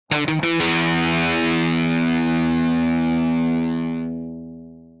Hi,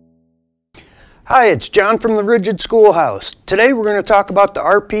 it's John from the RIDGID Schoolhouse. Today we're going to talk about the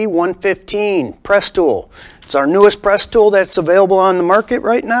RP-115 press tool. It's our newest press tool that's available on the market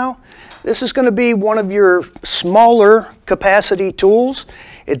right now. This is going to be one of your smaller capacity tools.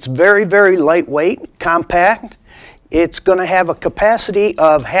 It's very, very lightweight, compact. It's going to have a capacity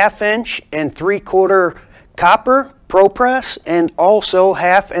of 1/2 inch and 3/4 copper Pro Press, and also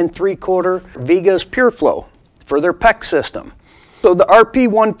 1/2 and 3/4 Vigas Pure Flow for their PEX system. So the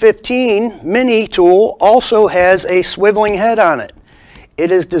RP-115 mini tool also has a swiveling head on it.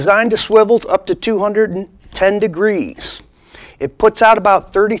 It is designed to swivel up to 210 degrees. It puts out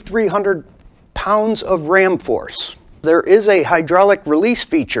about 3,300 pounds of ram force. There is a hydraulic release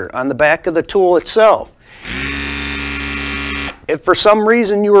feature on the back of the tool itself. If for some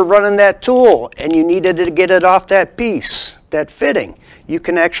reason you were running that tool and you needed to get it off that piece, that fitting, you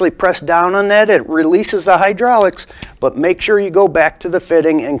can actually press down on that. It releases the hydraulics, but make sure you go back to the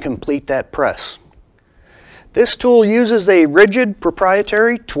fitting and complete that press. This tool uses a RIDGID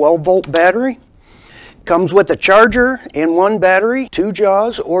proprietary 12-volt battery. Comes with a charger and 1 battery, 2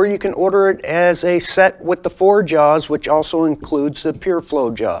 jaws, or you can order it as a set with the 4 jaws, which also includes the Pure Flow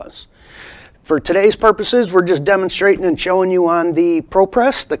jaws. For today's purposes, we're just demonstrating and showing you on the Pro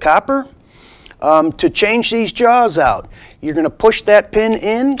Press, the copper. To change these jaws out, you're going to push that pin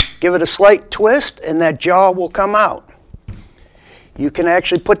in, give it a slight twist, and that jaw will come out. You can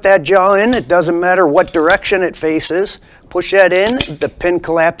actually put that jaw in. It doesn't matter what direction it faces. Push that in, the pin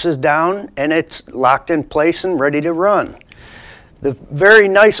collapses down, and it's locked in place and ready to run. The very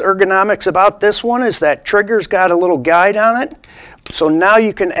nice ergonomics about this one is that trigger's got a little guide on it. So now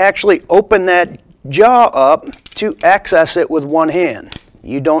you can actually open that jaw up to access it with 1 hand.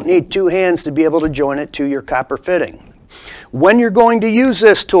 You don't need 2 hands to be able to join it to your copper fitting. When you're going to use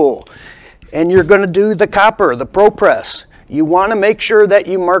this tool and you're going to do the copper, the Pro Press, you want to make sure that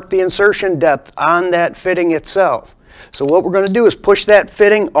you mark the insertion depth on that fitting itself. So what we're going to do is push that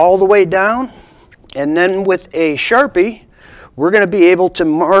fitting all the way down, and then with a Sharpie, we're going to be able to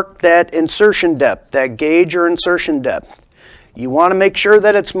mark that insertion depth, that gauge or insertion depth. You want to make sure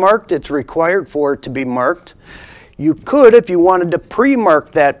that it's marked. It's required for it to be marked. You could, if you wanted to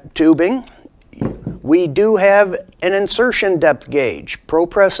pre-mark that tubing, we do have an insertion depth gauge, Pro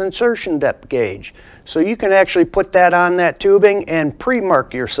Press insertion depth gauge. So you can actually put that on that tubing and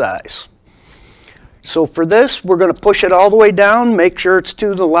pre-mark your size. So for this, we're going to push it all the way down, make sure it's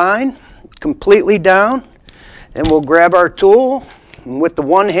to the line, completely down, and we'll grab our tool and with the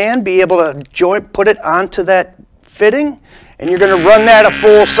 1 hand be able to put it onto that fitting, and you're going to run that a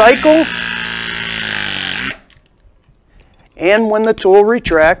full cycle. And when the tool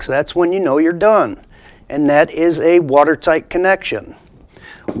retracts, that's when you know you're done. And that is a watertight connection.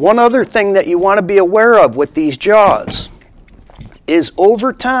 One other thing that you want to be aware of with these jaws is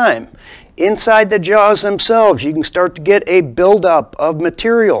over time, inside the jaws themselves, you can start to get a buildup of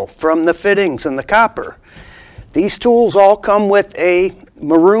material from the fittings and the copper. These tools all come with a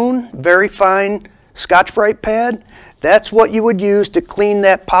maroon, very fine Scotch-Brite pad. That's what you would use to clean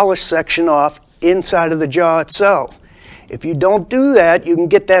that polished section off inside of the jaw itself. If you don't do that, you can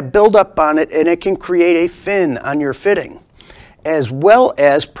get that buildup on it, and it can create a fin on your fitting, as well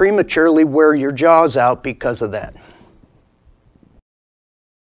as prematurely wear your jaws out because of that.